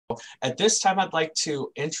At this time, I'd like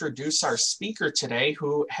to introduce our speaker today,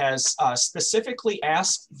 who has specifically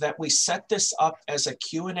asked that we set this up as a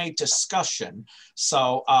Q&A discussion.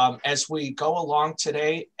 So as we go along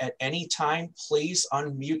today, at any time, please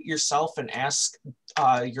unmute yourself and ask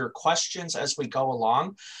your questions as we go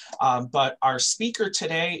along. But our speaker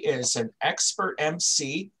today is an expert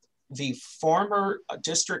MC, the former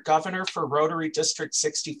district governor for Rotary District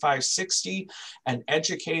 6560, an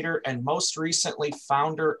educator, and most recently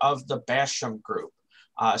founder of the Basham Group.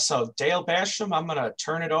 So Dale Basham, I'm gonna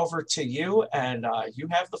turn it over to you, and you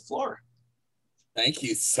have the floor. Thank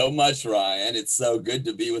you so much, Ryan. It's so good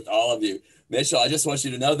to be with all of you. Mitchell, I just want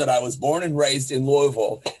you to know that I was born and raised in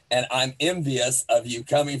Louisville, and I'm envious of you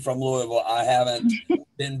coming from Louisville. I haven't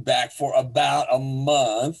been back for about a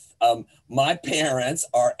month. My parents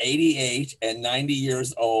are 88 and 90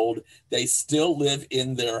 years old. They still live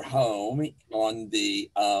in their home on the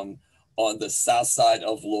south side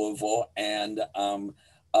of Louisville, and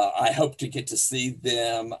I hope to get to see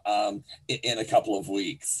them in a couple of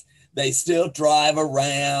weeks. They still drive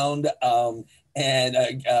around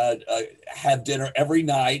and have dinner every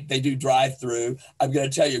night. They do drive-through. I'm going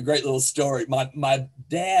to tell you a great little story. My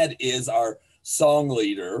dad is our song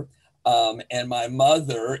leader, and my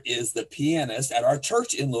mother is the pianist at our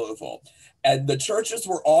church in Louisville. And the churches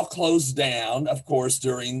were all closed down, of course,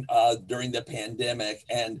 during the pandemic.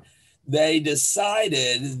 And they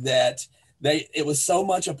decided that it was so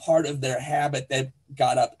much a part of their habit. They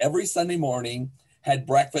got up every Sunday morning, had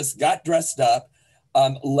breakfast, got dressed up,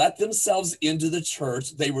 let themselves into the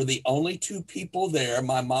church. They were the only two people there.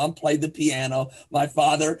 My mom played the piano. My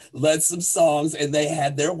father led some songs, and they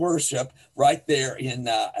had their worship right there in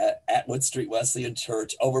Atwood Street Wesleyan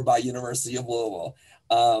Church over by University of Louisville.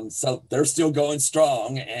 So they're still going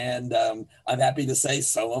strong, and I'm happy to say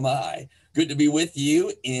so am I. Good to be with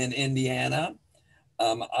you in Indiana.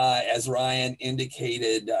 As Ryan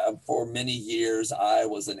indicated, for many years, I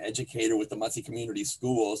was an educator with the Muncie Community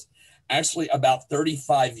Schools. Actually, about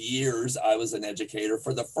 35 years, I was an educator.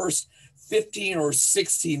 For the first 15 or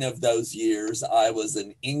 16 of those years, I was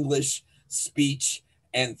an English, speech,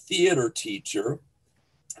 and theater teacher.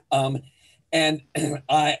 And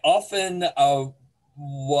I often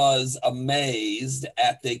was amazed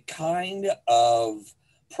at the kind of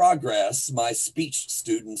progress my speech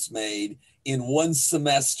students made in one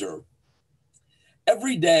semester.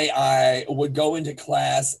 Every day I would go into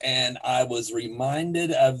class and I was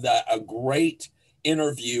reminded of a great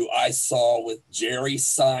interview I saw with Jerry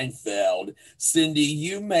Seinfeld. Cindy,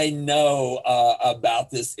 you may know about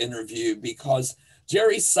this interview because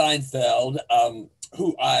Jerry Seinfeld,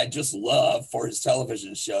 who I just love for his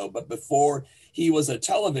television show, but before he was a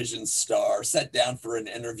television star, sat down for an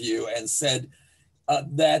interview and said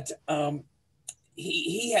that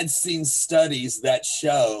he had seen studies that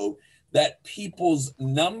show that people's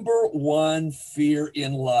number one fear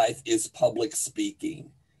in life is public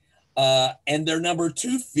speaking. And their number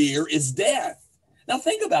two fear is death. Now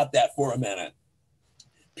think about that for a minute.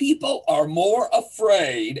 People are more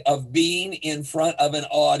afraid of being in front of an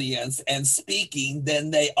audience and speaking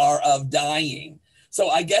than they are of dying. So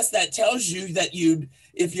I guess that tells you that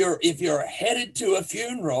if you're headed to a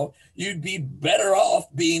funeral, you'd be better off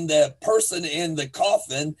being the person in the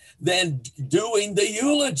coffin than doing the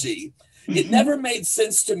eulogy. It never made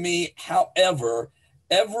sense to me. However,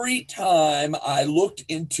 every time I looked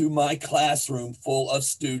into my classroom full of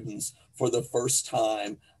students for the first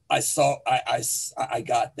time, I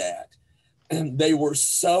got that. And they were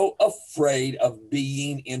so afraid of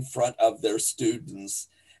being in front of their students.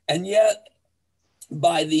 And yet,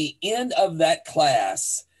 by the end of that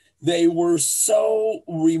class, they were so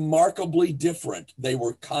remarkably different. They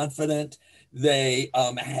were confident. They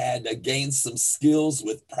had gained some skills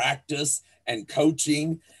with practice and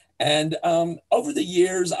coaching. And over the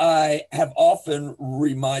years, I have often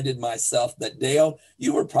reminded myself that, Dale,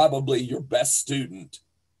 you were probably your best student.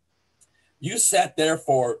 You stood there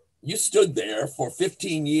for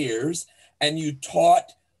 15 years and you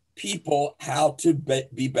taught people how to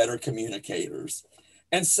be better communicators.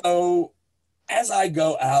 And so as I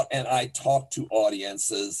go out and I talk to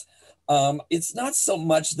audiences, it's not so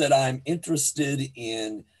much that I'm interested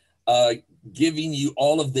in giving you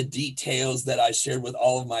all of the details that I shared with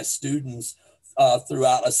all of my students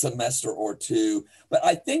throughout a semester or two, but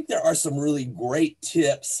I think there are some really great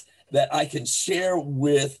tips that I can share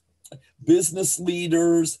with business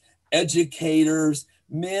leaders, educators,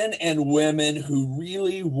 men and women who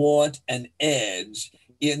really want an edge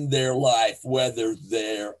in their life, whether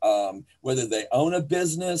they own a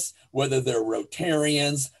business, whether they're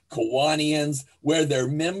Rotarians, Kiwanians, where they're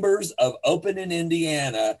members of Open in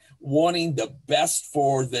Indiana, wanting the best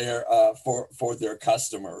for their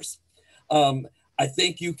customers. I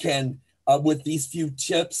think you can, with these few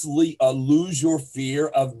tips, lose your fear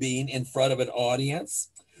of being in front of an audience.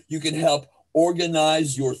 You can help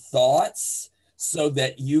organize your thoughts so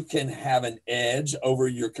that you can have an edge over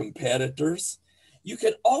your competitors. You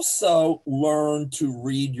can also learn to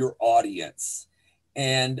read your audience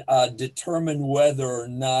and determine whether or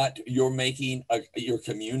not you're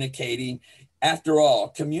communicating. After all,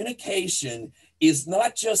 communication is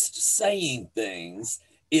not just saying things,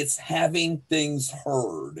 it's having things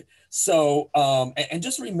heard. So, and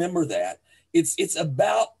just remember that it's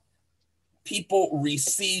about people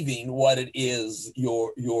receiving what it is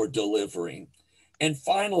you're delivering. And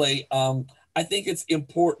finally, I think it's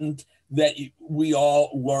important that we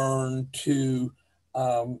all learn to,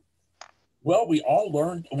 we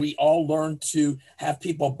all learn to have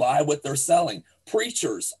people buy what they're selling.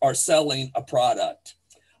 Preachers are selling a product.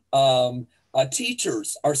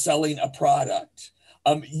 Teachers are selling a product.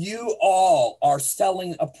 You all are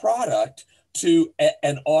selling a product to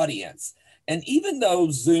an audience. And even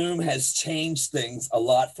though Zoom has changed things a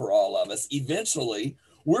lot for all of us, eventually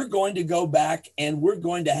we're going to go back and we're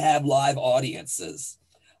going to have live audiences.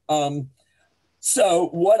 So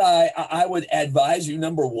what I would advise you,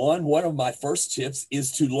 number one of my first tips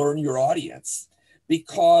is to learn your audience,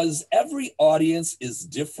 because every audience is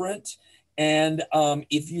different. And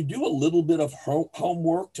if you do a little bit of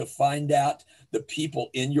homework to find out the people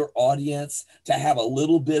in your audience, to have a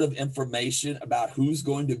little bit of information about who's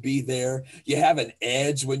going to be there, you have an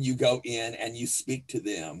edge when you go in and you speak to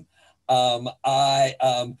them. I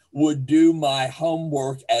would do my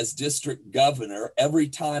homework as district governor every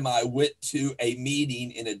time I went to a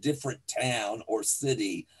meeting in a different town or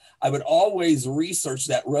city. I would always research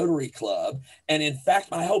that Rotary Club. And in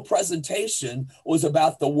fact, my whole presentation was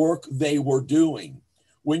about the work they were doing.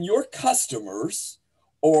 When your customers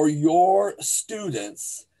or your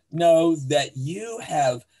students know that you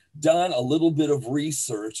have done a little bit of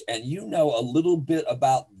research and you know a little bit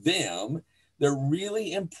about them, they're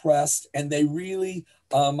really impressed, and they really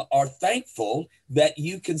are thankful that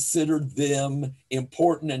you considered them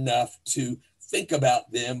important enough to think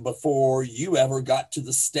about them before you ever got to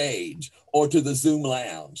the stage or to the Zoom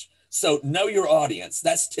lounge. So know your audience.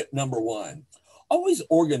 That's tip number one. Always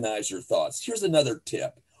organize your thoughts. Here's another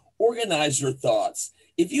tip. Organize your thoughts.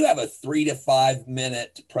 If you have a 3 to 5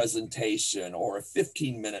 minute presentation or a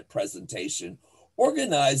 15-minute presentation,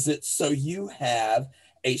 organize it so you have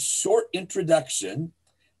a short introduction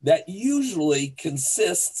that usually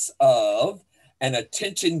consists of an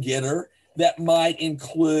attention getter that might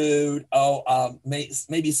include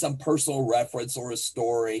maybe some personal reference or a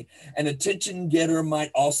story. An attention getter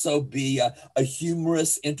might also be a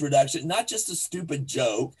humorous introduction, not just a stupid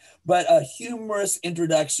joke, but a humorous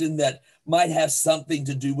introduction that might have something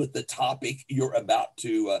to do with the topic you're about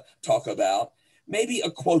to talk about. Maybe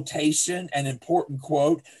a quotation, an important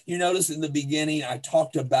quote. You notice in the beginning, I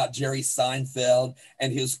talked about Jerry Seinfeld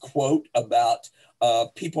and his quote about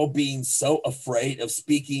people being so afraid of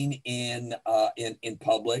speaking in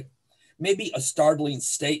public. Maybe a startling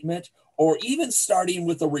statement, or even starting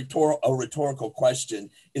with a rhetorical question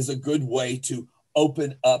is a good way to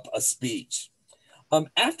open up a speech.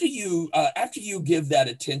 After you give that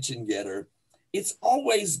attention getter, it's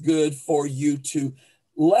always good for you to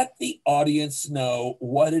let the audience know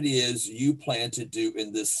what it is you plan to do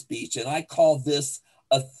in this speech. And I call this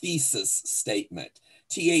a thesis statement.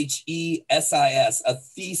 THESIS, a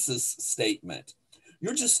thesis statement.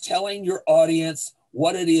 You're just telling your audience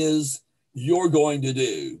what it is you're going to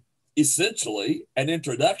do. Essentially, an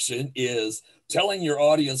introduction is telling your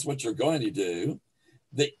audience what you're going to do.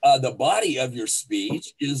 The body of your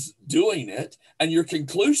speech is doing it, and your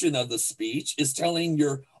conclusion of the speech is telling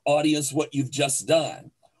your audience what you've just done.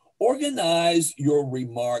 Organize your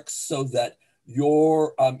remarks so that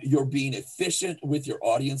you're being efficient with your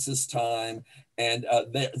audience's time, and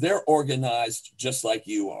they're organized just like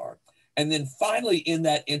you are. And then finally, in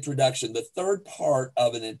that introduction, the third part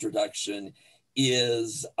of an introduction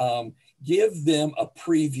is give them a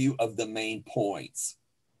preview of the main points.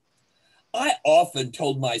 I often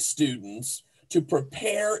told my students to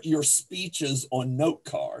prepare your speeches on note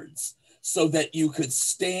cards so that you could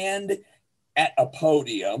stand at a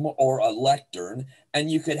podium or a lectern and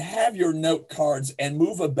you could have your note cards and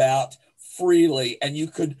move about freely, and you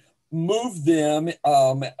could move them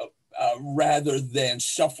rather than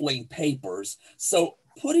shuffling papers. So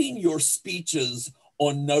putting your speeches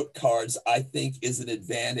on note cards, I think is an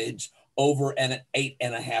advantage over an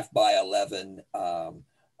 8.5 by 11 a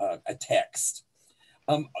text.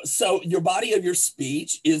 So your body of your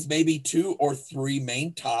speech is maybe 2 or 3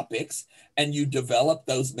 main topics, and you develop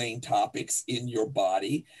those main topics in your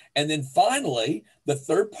body. And then finally, the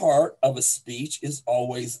third part of a speech is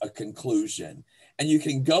always a conclusion. And you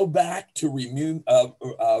can go back to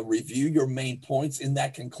review your main points in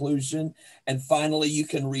that conclusion. And finally, you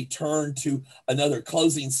can return to another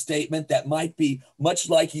closing statement that might be much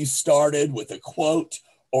like you started, with a quote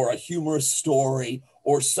or a humorous story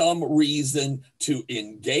or some reason to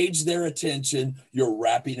engage their attention. You're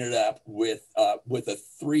wrapping it up with a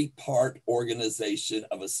 3-part organization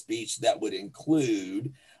of a speech that would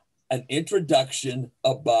include an introduction,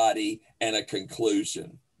 a body, and a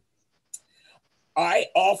conclusion. I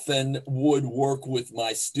often would work with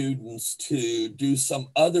my students to do some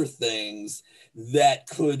other things that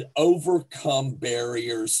could overcome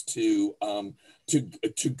barriers to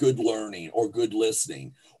good learning or good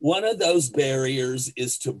listening. One of those barriers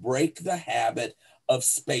is to break the habit of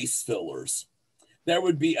space fillers. There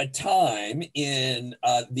would be a time in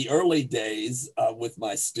the early days with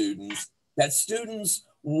my students that students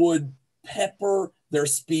would pepper their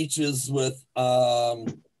speeches with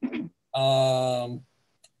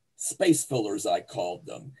space fillers, I called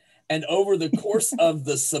them. And over the course of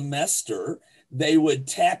the semester, they would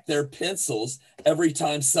tap their pencils every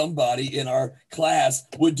time somebody in our class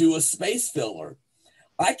would do a space filler.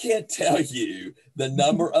 I can't tell you the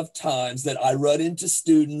number of times that I run into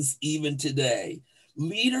students even today,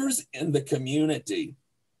 leaders in the community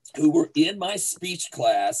who were in my speech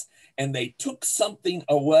class, and they took something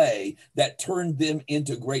away that turned them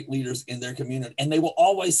into great leaders in their community. And they will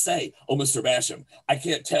always say, "Oh, Mr. Basham, I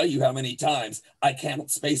can't tell you how many times I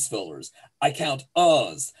count space fillers. I count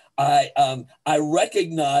uhs. I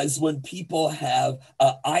recognize when people have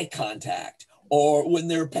eye contact, or when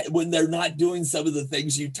they're not doing some of the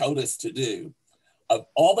things you told us to do." Of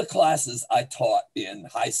all the classes I taught in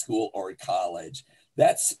high school or college,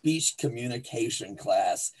 that speech communication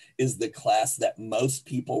class is the class that most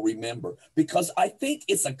people remember, because I think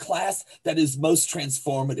it's a class that is most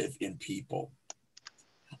transformative in people.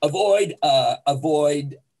 Avoid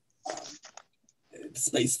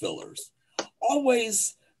space fillers.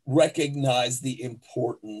 Always recognize the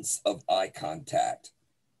importance of eye contact.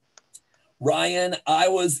 Ryan, I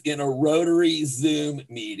was in a Rotary Zoom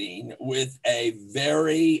meeting with a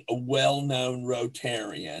very well-known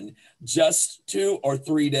Rotarian just 2 or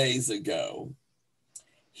 3 days ago.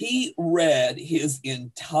 He read his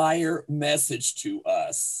entire message to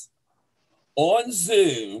us on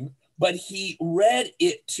Zoom, but he read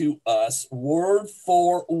it to us word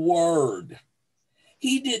for word.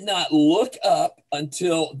 He did not look up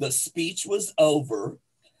until the speech was over,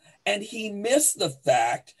 and he missed the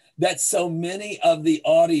fact that so many of the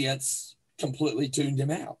audience completely tuned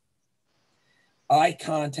him out. Eye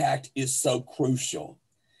contact is so crucial.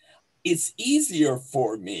 It's easier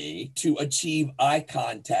for me to achieve eye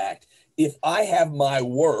contact if I have my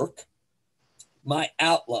work, my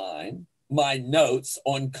outline, my notes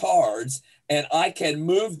on cards, and I can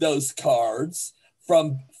move those cards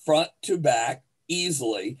from front to back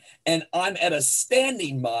easily, and I'm at a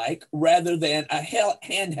standing mic rather than a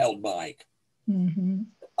handheld mic. Mm-hmm.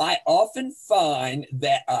 I often find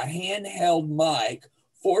that a handheld mic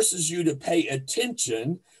forces you to pay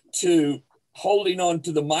attention to holding on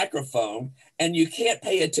to the microphone, and you can't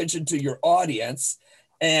pay attention to your audience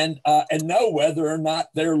and know whether or not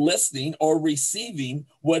they're listening or receiving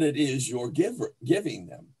what it is you're giving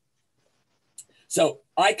them. So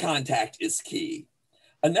eye contact is key.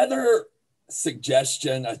 Another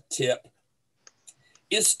suggestion, a tip,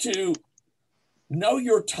 is to know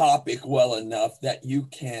your topic well enough that you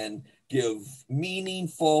can give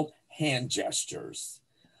meaningful hand gestures.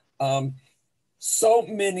 So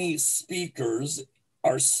many speakers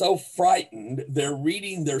are so frightened, they're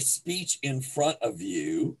reading their speech in front of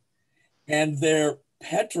you, and they're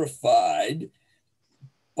petrified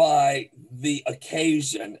by the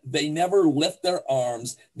occasion. They never lift their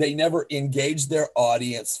arms, they never engage their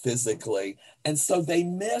audience physically, and so they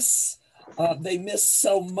miss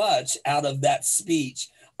so much out of that speech.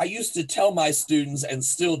 I used to tell my students, and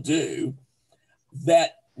still do,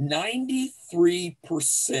 that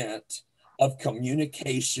 93% of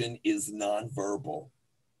communication is nonverbal.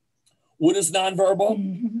 What is nonverbal?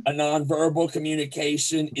 Mm-hmm. A nonverbal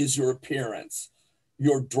communication is your appearance.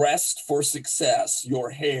 You're dressed for success, your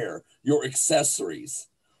hair, your accessories,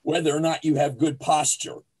 whether or not you have good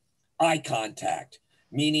posture, eye contact,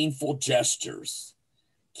 meaningful gestures.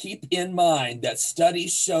 Keep in mind that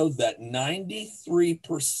studies show that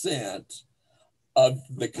 93% of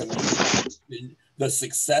the communication, the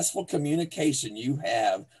successful communication you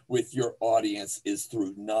have with your audience is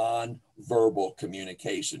through non-verbal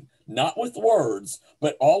communication, not with words,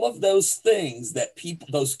 but all of those things that people,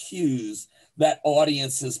 those cues that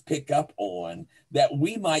audiences pick up on that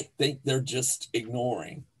we might think they're just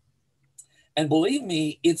ignoring. And believe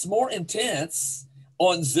me, it's more intense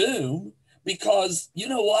on Zoom because you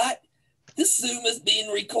know what? This Zoom is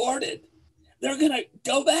being recorded. They're going to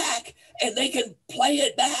go back and they can play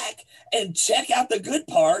it back and check out the good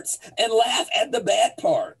parts and laugh at the bad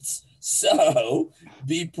parts. So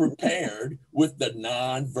be prepared with the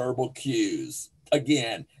nonverbal cues.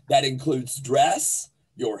 Again, that includes dress,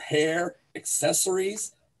 your hair,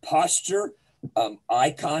 accessories, posture,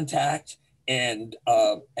 eye contact, and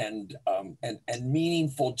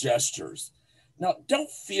meaningful gestures. Now,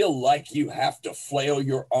 don't feel like you have to flail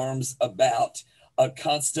your arms about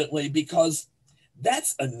constantly, because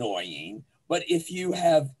that's annoying. But if you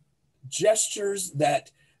have gestures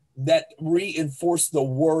that reinforce the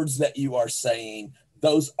words that you are saying,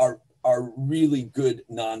 those are really good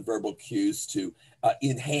nonverbal cues to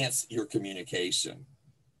enhance your communication.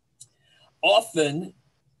 Often,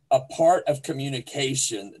 a part of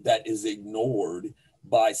communication that is ignored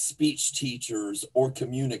by speech teachers or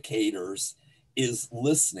communicators is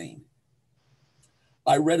listening.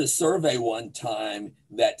 I read a survey one time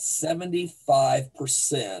that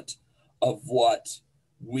 75% of what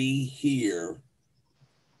we hear,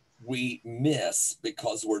 we miss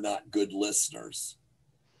because we're not good listeners.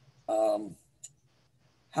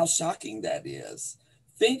 How shocking that is.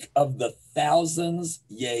 Think of the thousands,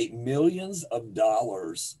 yea, millions of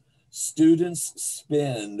dollars students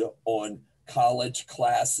spend on college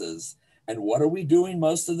classes. And what are we doing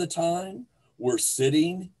most of the time? We're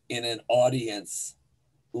sitting in an audience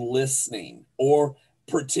listening or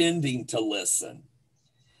pretending to listen.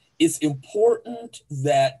 It's important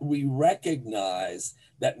that we recognize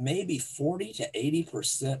that maybe 40 to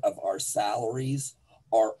 80% of our salaries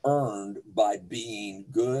are earned by being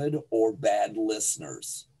good or bad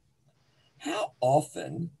listeners. How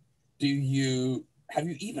often have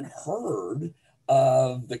you even heard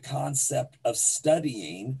of the concept of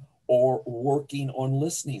studying or working on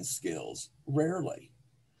listening skills? Rarely.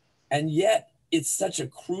 And yet it's such a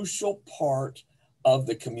crucial part of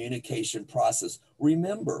the communication process.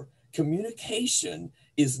 Remember, communication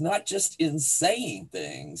is not just in saying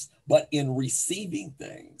things, but in receiving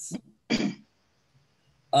things.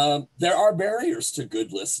 There are barriers to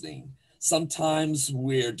good listening. Sometimes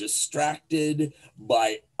we're distracted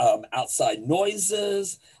by outside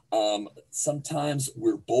noises. Sometimes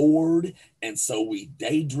we're bored, and so we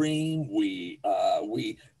daydream. We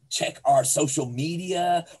check our social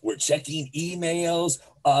media. We're checking emails.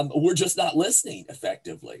 We're just not listening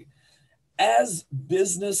effectively. As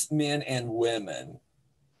businessmen and women,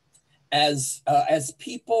 as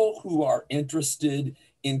people who are interested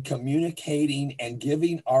in communicating and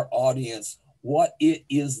giving our audience what it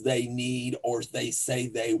is they need or they say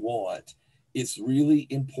they want, it's really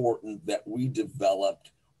important that we develop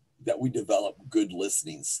good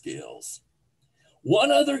listening skills.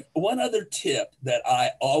 One other tip that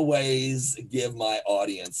I always give my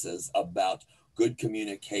audiences about good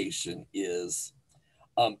communication is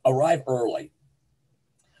arrive early.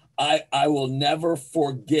 I will never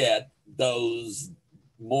forget those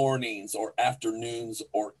mornings or afternoons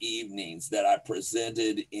or evenings that I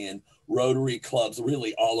presented in Rotary clubs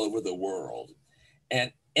really all over the world.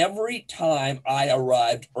 And every time I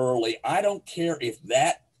arrived early, I don't care if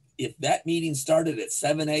that meeting started at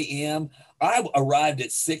 7 a.m., I arrived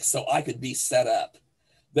at 6 so I could be set up.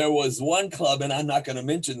 There was one club, and I'm not going to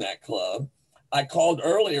mention that club. I called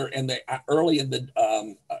early in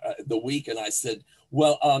the week, and I said,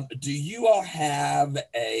 well, do you all have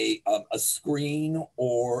a screen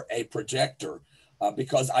or a projector?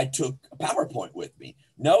 Because I took a PowerPoint with me.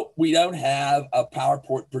 Nope, we don't have a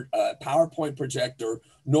PowerPoint projector,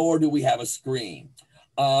 nor do we have a screen.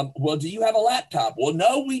 Well, do you have a laptop? Well,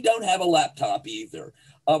 no, we don't have a laptop either.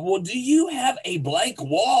 Well, do you have a blank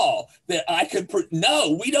wall that I could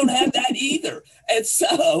no, we don't have that either. And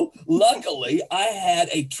so luckily I had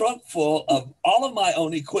a trunk full of all of my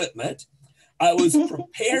own equipment. I was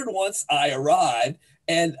prepared once I arrived,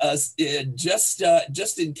 and just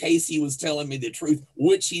in case he was telling me the truth,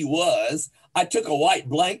 which he was, I took a white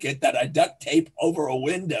blanket that I duct taped over a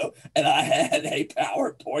window, and I had a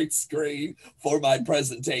PowerPoint screen for my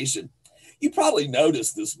presentation. You probably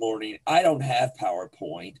noticed this morning, I don't have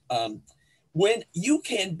PowerPoint. When you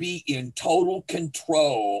can be in total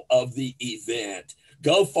control of the event,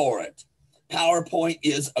 go for it. PowerPoint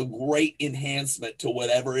is a great enhancement to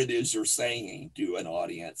whatever it is you're saying to an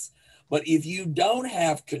audience. But if you don't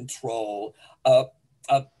have control, a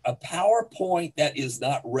PowerPoint that is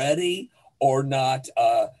not ready or not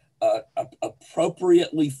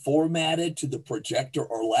appropriately formatted to the projector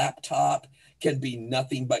or laptop can be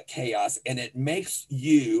nothing but chaos, and it makes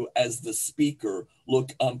you as the speaker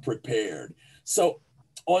look unprepared. So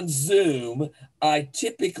on Zoom, I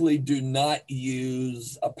typically do not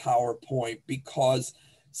use a PowerPoint because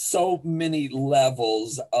so many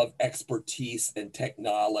levels of expertise and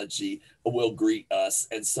technology will greet us.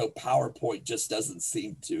 And so PowerPoint just doesn't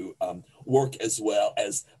seem to work as well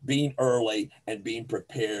as being early and being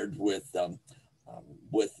prepared with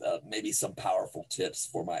maybe some powerful tips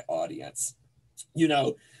for my audience. You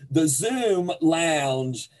know, the Zoom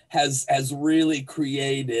lounge has really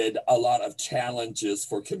created a lot of challenges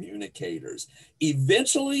for communicators.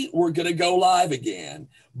 Eventually, we're going to go live again,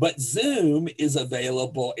 but Zoom is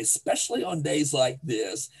available, especially on days like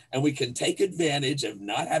this, and we can take advantage of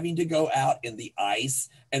not having to go out in the ice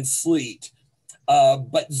and sleet.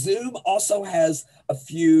 But Zoom also has a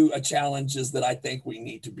few challenges that I think we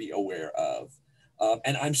need to be aware of.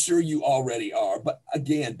 And I'm sure you already are. But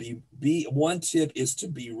again, one tip is to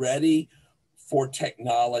be ready for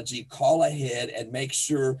technology. Call ahead and make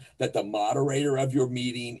sure that the moderator of your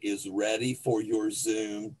meeting is ready for your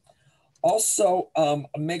Zoom. Also,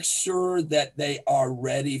 make sure that they are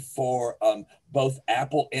ready for both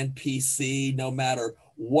Apple and PC, no matter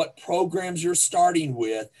what programs you're starting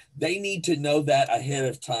with. They need to know that ahead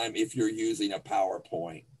of time if you're using a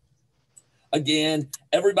PowerPoint. Again,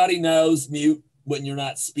 everybody knows mute when you're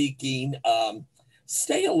not speaking.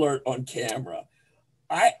 Stay alert on camera.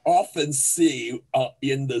 I often see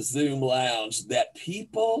in the Zoom lounge that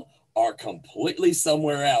people are completely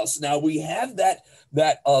somewhere else. Now we have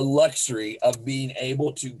that luxury of being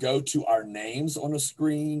able to go to our names on a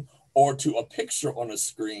screen or to a picture on a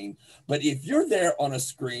screen. But if you're there on a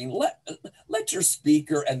screen, let your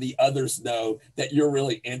speaker and the others know that you're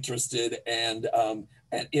really interested. And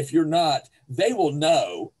if you're not, they will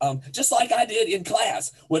know, just like I did in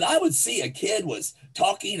class. When I would see a kid was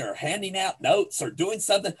talking or handing out notes or doing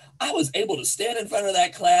something, I was able to stand in front of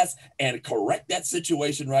that class and correct that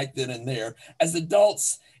situation right then and there. As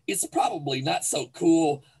adults, it's probably not so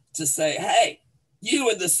cool to say, hey, you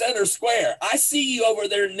in the center square, I see you over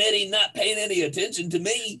there knitting, not paying any attention to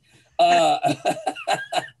me.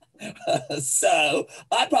 So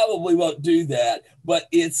I probably won't do that, but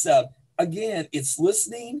it's, again, it's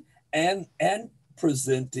listening and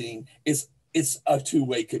presenting. It's a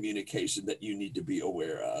two-way communication that you need to be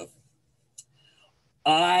aware of.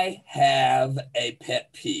 I have a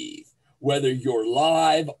pet peeve, whether you're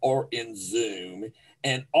live or in Zoom,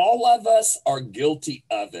 and all of us are guilty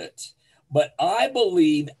of it. But I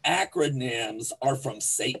believe acronyms are from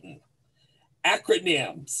Satan.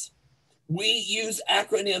 Acronyms. We use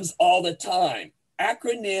acronyms all the time.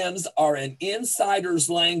 Acronyms are an insider's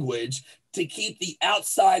language to keep the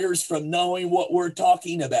outsiders from knowing what we're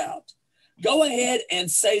talking about. Go ahead and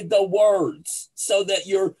say the words so that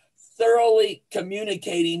you're thoroughly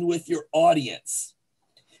communicating with your audience.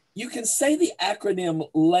 You can say the acronym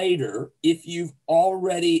later if you've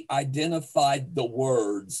already identified the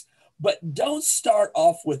words, but don't start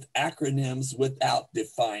off with acronyms without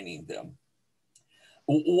defining them.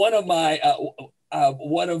 One of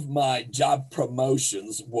my job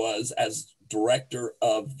promotions was as director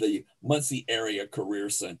of the Muncie Area Career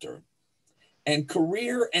Center. And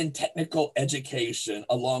career and technical education,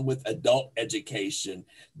 along with adult education,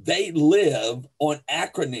 they live on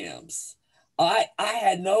acronyms. I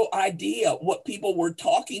had no idea what people were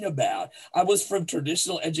talking about. I was from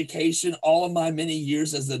traditional education all of my many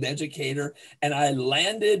years as an educator, and I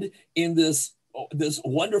landed in this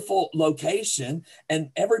wonderful location,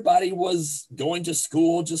 and everybody was going to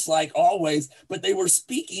school just like always, but they were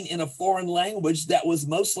speaking in a foreign language that was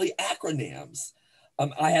mostly acronyms.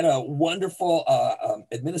 I had a wonderful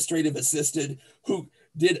administrative assistant who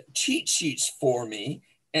did cheat sheets for me,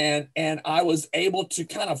 and I was able to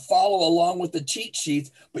kind of follow along with the cheat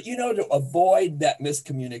sheets. But you know, to avoid that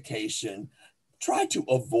miscommunication, try to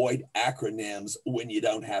avoid acronyms when you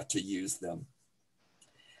don't have to use them.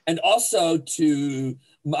 And also to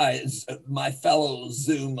my fellow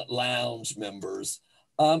Zoom lounge members,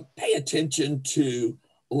 pay attention to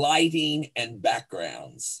lighting and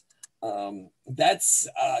backgrounds. That's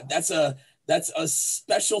a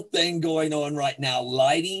special thing going on right now.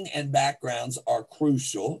 Lighting and backgrounds are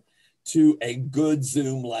crucial to a good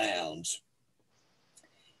Zoom lounge.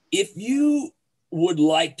 If you would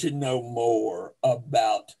like to know more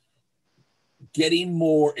about getting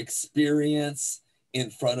more experience in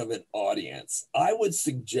front of an audience, I would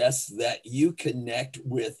suggest that you connect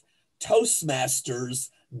with Toastmasters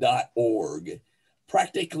toastmasters.org.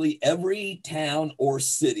 Practically every town or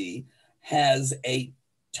city has a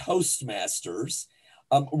Toastmasters.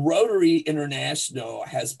 Rotary International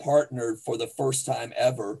has partnered for the first time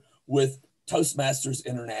ever with Toastmasters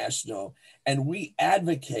International, and we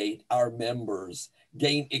advocate our members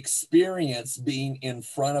gain experience being in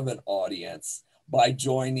front of an audience by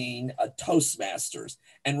joining a Toastmasters.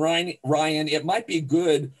 And Ryan, it might be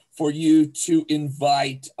good for you to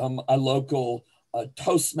invite a local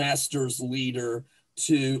Toastmasters leader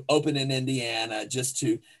to open in Indiana, just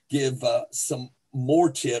to give some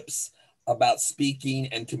more tips about speaking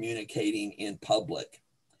and communicating in public.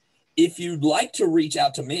 If you'd like to reach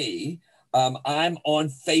out to me, I'm on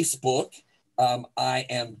Facebook. I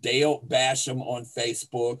am Dale Basham on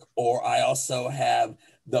Facebook, or I also have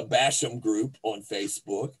the Basham group on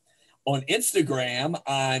Facebook. On Instagram,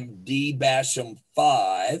 I'm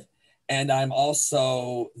dbasham5, and I'm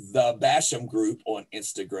also the Basham group on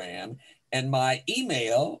Instagram. And my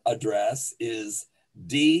email address is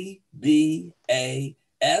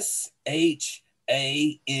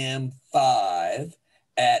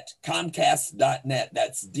dbasham5@comcast.net.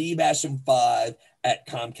 That's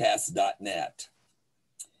dbasham5@comcast.net.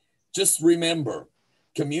 Just remember,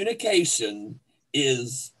 communication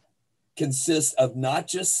consists of not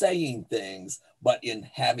just saying things, but in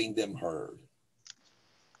having them heard.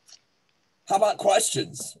 How about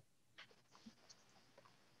questions?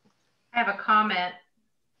 I have a comment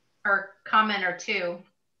or two.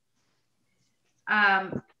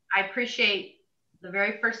 I appreciate the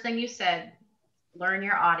very first thing you said, learn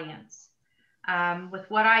your audience. With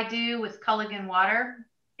what I do with Culligan Water,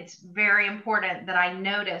 it's very important that I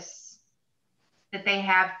notice that they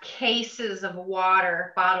have cases of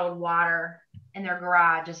water, bottled water in their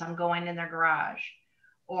garage as I'm going in their garage,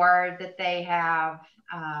 or that they have,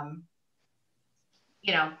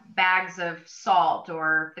 bags of salt,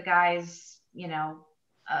 or the guy's,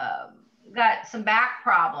 got some back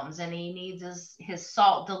problems and he needs his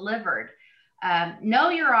salt delivered. Know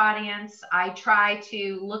your audience. I try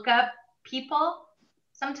to look up people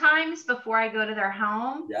sometimes before I go to their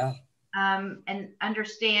home. Yeah. And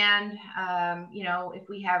understand, if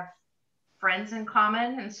we have friends in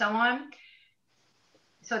common and so on.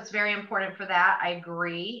 So it's very important for that. I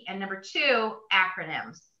agree. And number two,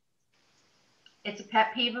 acronyms. It's a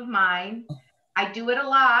pet peeve of mine. I do it a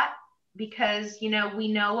lot because, we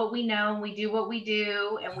know what we know and we do what we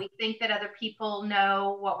do, and we think that other people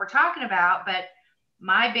know what we're talking about. But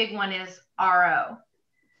my big one is RO.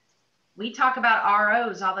 We talk about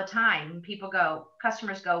ROs all the time.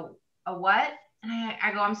 Customers go, a what? And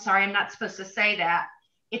I go, I'm sorry, I'm not supposed to say that.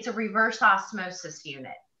 It's a reverse osmosis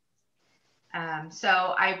unit.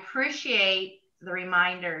 So I appreciate the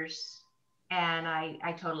reminders, and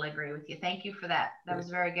I totally agree with you. Thank you for that. That was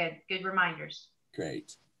very good. Good reminders.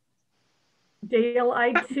 Great. Dale,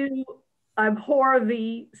 I too abhor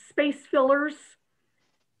the space fillers.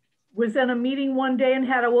 Was in a meeting one day and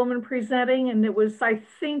had a woman presenting, and it was, I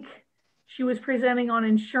think she was presenting on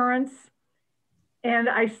insurance. And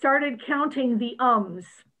I started counting the ums.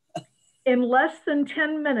 In less than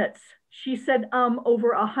 10 minutes, she said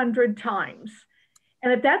over 100 times.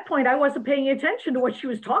 And at that point, I wasn't paying attention to what she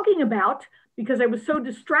was talking about because I was so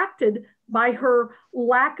distracted by her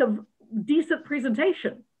lack of decent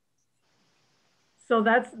presentation. So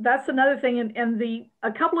that's another thing. And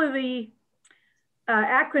a couple of the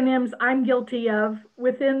acronyms I'm guilty of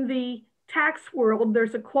within the tax world,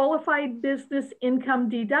 there's a qualified business income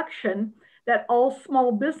deduction that all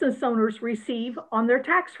small business owners receive on their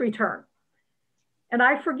tax return. And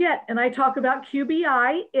I forget, and I talk about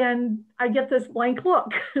QBI, and I get this blank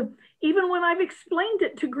look. Even when I've explained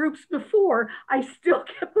it to groups before, I still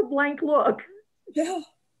get the blank look. Yeah.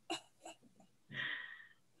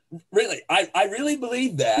 Really, I really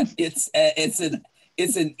believe that it's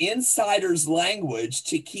an insider's language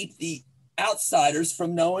to keep the outsiders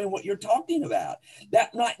from knowing what you're talking about.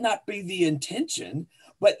 That might not be the intention,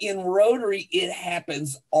 but in Rotary, it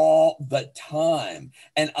happens all the time.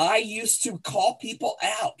 And I used to call people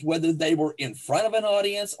out, whether they were in front of an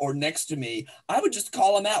audience or next to me. I would just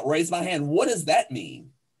call them out, raise my hand. What does that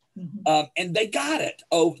mean? Mm-hmm. And they got it.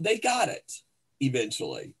 Oh, they got it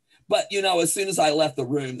eventually. But, as soon as I left the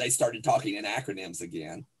room, they started talking in acronyms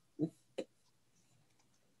again.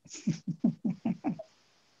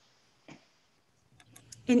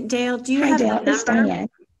 And Dale, do you have a number?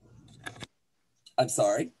 I'm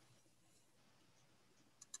sorry.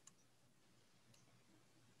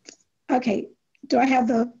 Okay, do I have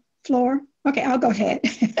the floor? Okay, I'll go ahead.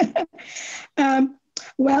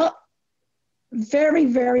 Well, very,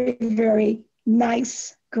 very, very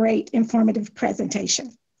nice, great, informative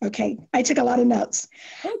presentation. Okay, I took a lot of notes.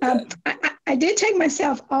 Okay. I did take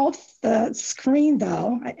myself off the screen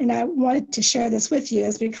though, and I wanted to share this with you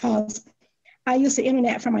is because I use the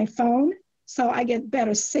internet from my phone, so I get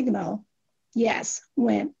better signal, yes,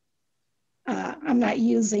 when I'm not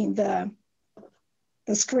using the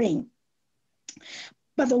screen.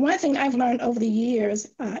 But the one thing I've learned over the years,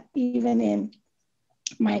 even in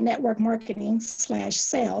my network marketing /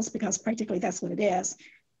 sales, because practically that's what it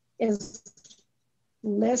is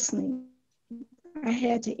listening. I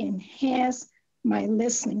had to enhance my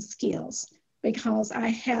listening skills because I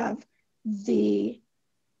have the,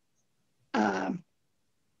 I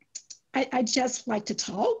just like to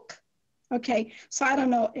talk. Okay, so I don't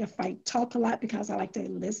know if I talk a lot because I like to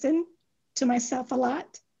listen to myself a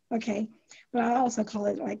lot. Okay, but I also call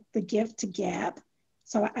it like the gift to gab.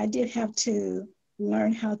 So I did have to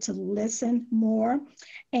learn how to listen more.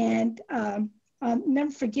 And I'll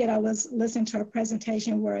never forget, I was listening to a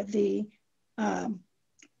presentation where the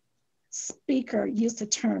speaker used the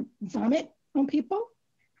term vomit on people.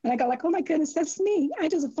 And I go like, oh my goodness, that's me. I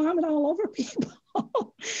just vomit all over people.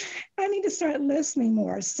 I need to start listening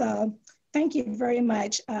more. So thank you very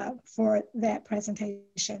much for that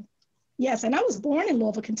presentation. Yes, and I was born in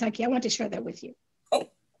Louisville, Kentucky. I want to share that with you. Oh.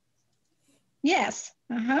 Yes,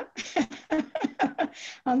 on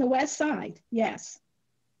the west side, yes.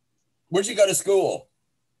 Where'd you go to school?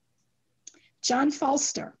 John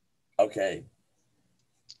Foster. Okay.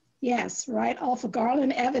 Yes, right off of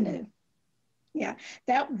Garland Avenue. Yeah,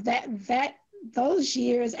 those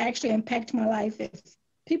years actually impacted my life. If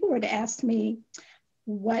people were to ask me,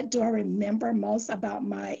 what do I remember most about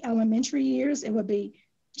my elementary years, it would be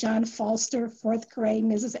John Foster, 4th grade,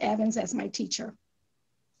 Mrs. Evans as my teacher.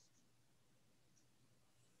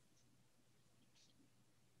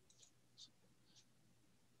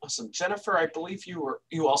 Awesome. Jennifer, I believe you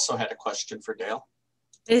also had a question for Dale.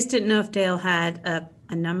 I just didn't know if Dale had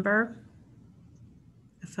a number,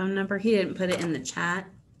 a phone number. He didn't put it in the chat.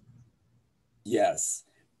 Yes.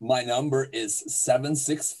 My number is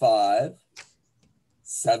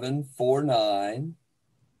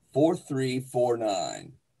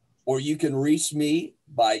 765-749-4349. Or you can reach me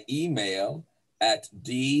by email at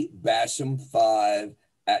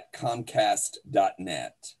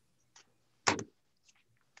dbasham5@comcast.net.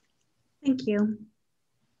 Thank you.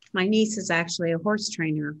 My niece is actually a horse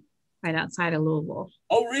trainer right outside of Louisville.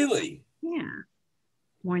 Oh, really? Yeah.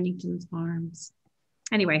 Mornington Farms.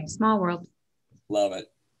 Anyway, small world. Love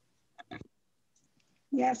it.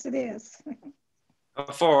 Yes, it is. How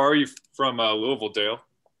far are you from Louisville, Dale?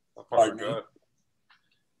 How far Pardon me?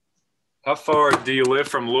 How far do you live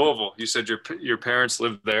from Louisville? You said your parents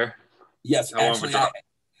lived there. Yes, How long actually, would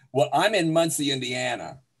well, I'm in Muncie,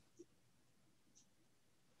 Indiana.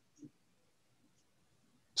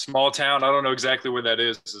 Small town. I don't know exactly where that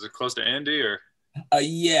is. Is it close to Indy or?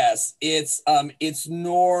 Yes, it's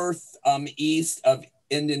north east of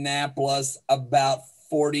Indianapolis, about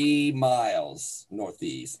 40 miles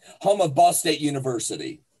northeast. Home of Ball State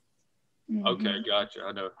University. Okay, gotcha.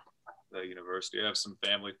 I know the university. I have some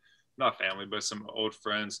family, not family, but some old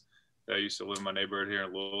friends that used to live in my neighborhood here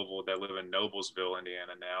in Louisville that live in Noblesville,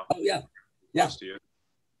 Indiana now. Oh, yeah. Yeah. Close to you.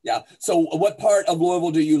 Yeah. So what part of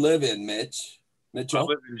Louisville do you live in, Mitchell? I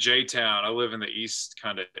live in J-Town. I live in the east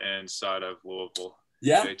kind of end side of Louisville.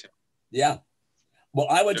 Yeah. J-Town. Yeah. Well,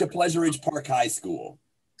 I went to Pleasure Ridge Park High School.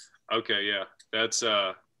 Okay, yeah. That's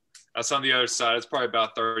on the other side. It's probably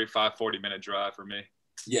about 35-40 minute drive for me.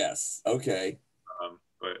 Yes. Okay.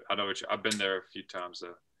 But I know I've been there a few times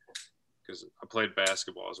though, because I played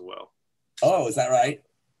basketball as well. Oh, is that right?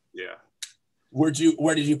 Yeah. Where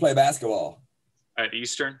did you play basketball? At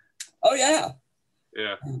Eastern. Oh yeah.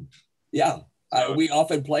 Yeah. Yeah. So, we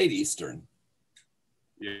often played Eastern.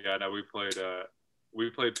 Yeah, no, we played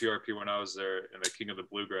PRP when I was there in the King of the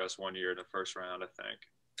Bluegrass one year in the first round, I think.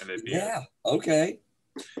 And they beat us. Okay.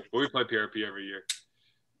 Well, we play PRP every year.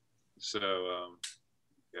 So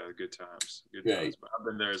yeah, good times. Good times. But I've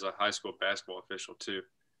been there as a high school basketball official too.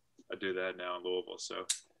 I do that now in Louisville. So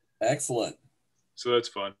excellent. So that's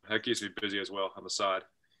fun. That keeps me busy as well on the side.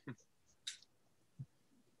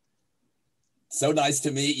 So nice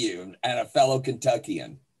to meet you and a fellow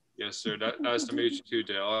Kentuckian. Yes, sir. Nice to meet you too,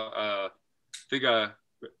 Dale. I think I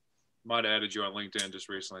might have added you on LinkedIn just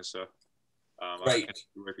recently, so I can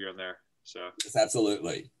work you on there. So yes,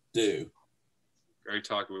 absolutely. Do. Great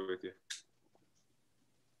talking with you.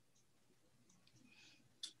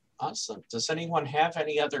 Awesome. Does anyone have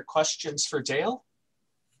any other questions for Dale?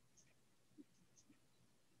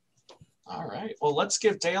 All right. Well, let's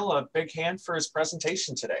give Dale a big hand for his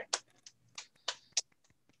presentation today.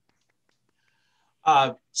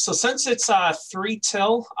 So since it's 3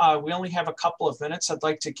 till, we only have a couple of minutes. I'd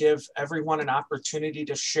like to give everyone an opportunity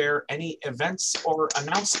to share any events or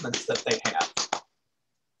announcements that they have.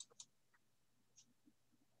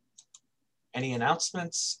 Any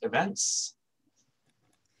announcements, events?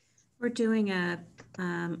 We're doing a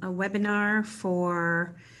webinar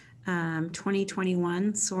for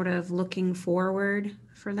 2021, sort of looking forward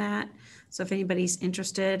for that. So if anybody's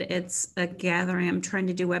interested, it's a gathering. I'm trying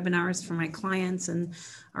to do webinars for my clients, and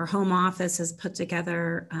our home office has put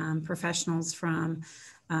together professionals from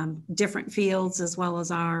different fields as well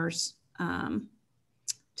as ours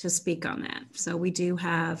to speak on that. So we do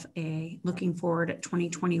have a looking forward at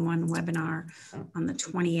 2021 webinar on the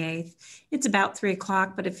 28th. It's about 3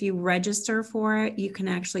 o'clock, but if you register for it, you can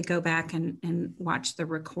actually go back and watch the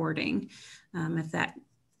recording if that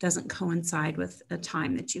doesn't coincide with a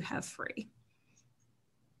time that you have free.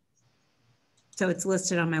 So it's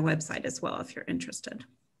listed on my website as well if you're interested.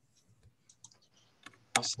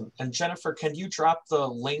 Awesome. And Jennifer, can you drop the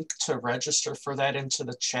link to register for that into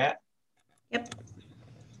the chat? Yep.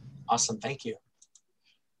 Awesome, thank you.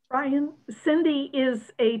 Brian, Cindy is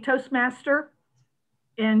a Toastmaster,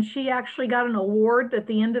 and she actually got an award at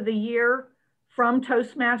the end of the year from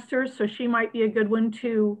Toastmasters, so she might be a good one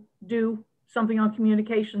to do something on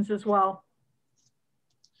communications as well.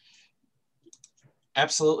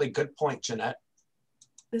 Absolutely, good point, Jeanette.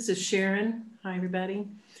 This is Sharon. Hi, everybody.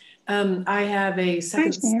 I have a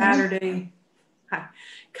second Saturday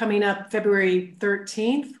coming up February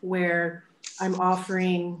 13th where I'm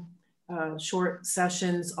offering short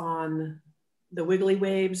sessions on the wiggly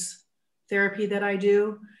waves therapy that I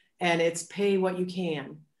do, and it's pay what you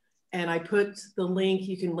can. And I put the link,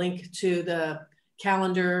 you can link to the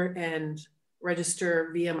calendar and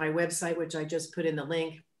register via my website, which I just put in the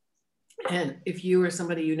link. And if you or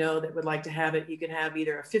somebody you know that would like to have it, you can have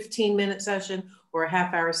either a 15-minute session or a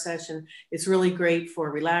half-hour session. It's really great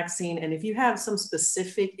for relaxing. And if you have some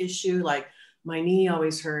specific issue, like my knee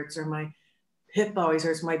always hurts or my hip always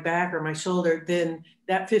hurts, my back or my shoulder, then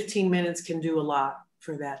that 15 minutes can do a lot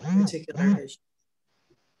for that particular issue.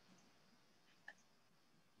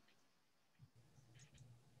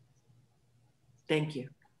 Thank you.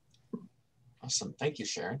 Awesome, thank you,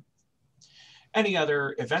 Sharon. Any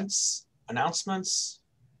other events, announcements?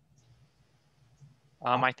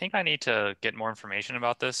 I think I need to get more information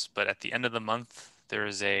about this, but at the end of the month,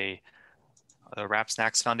 there's the Wrap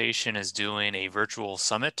Snacks Foundation is doing a virtual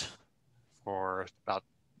summit for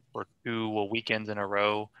 2 weekends in a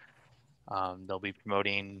row. They'll be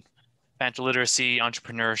promoting financial literacy,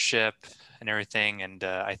 entrepreneurship, and everything. And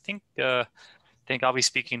I think I'll be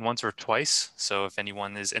speaking once or twice. So if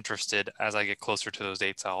anyone is interested, as I get closer to those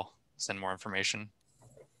dates, I'll send more information.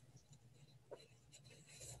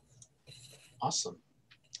 Awesome.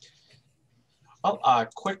 Well, a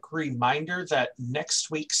quick reminder that next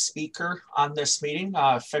week's speaker on this meeting,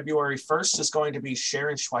 February 1st, is going to be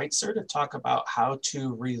Sharon Schweitzer to talk about how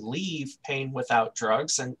to relieve pain without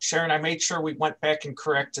drugs. And Sharon, I made sure we went back and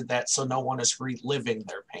corrected that so no one is reliving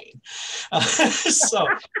their pain.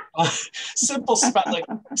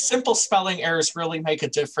 Simple spelling errors really make a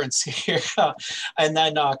difference here. And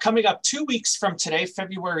then coming up 2 weeks from today,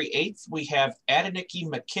 February 8th, we have Adeniki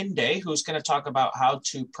McKinday, who's going to talk about how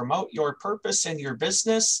to promote your purpose in your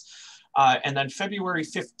business. And then February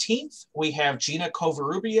 15th, we have Gina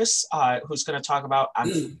Covarrubias, who's going to talk about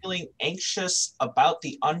I'm feeling anxious about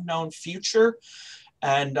the unknown future.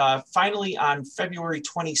 And finally, on February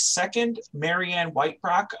 22nd, Marianne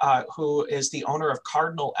Whitebrock, who is the owner of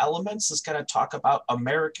Cardinal Elements, is going to talk about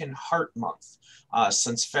American Heart Month,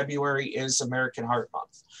 since February is American Heart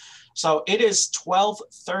Month. So it is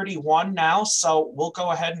 12:31 now, so we'll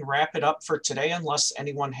go ahead and wrap it up for today unless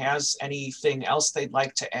anyone has anything else they'd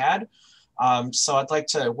like to add. So I'd like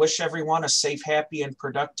to wish everyone a safe, happy, and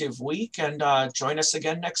productive week, and join us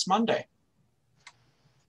again next Monday.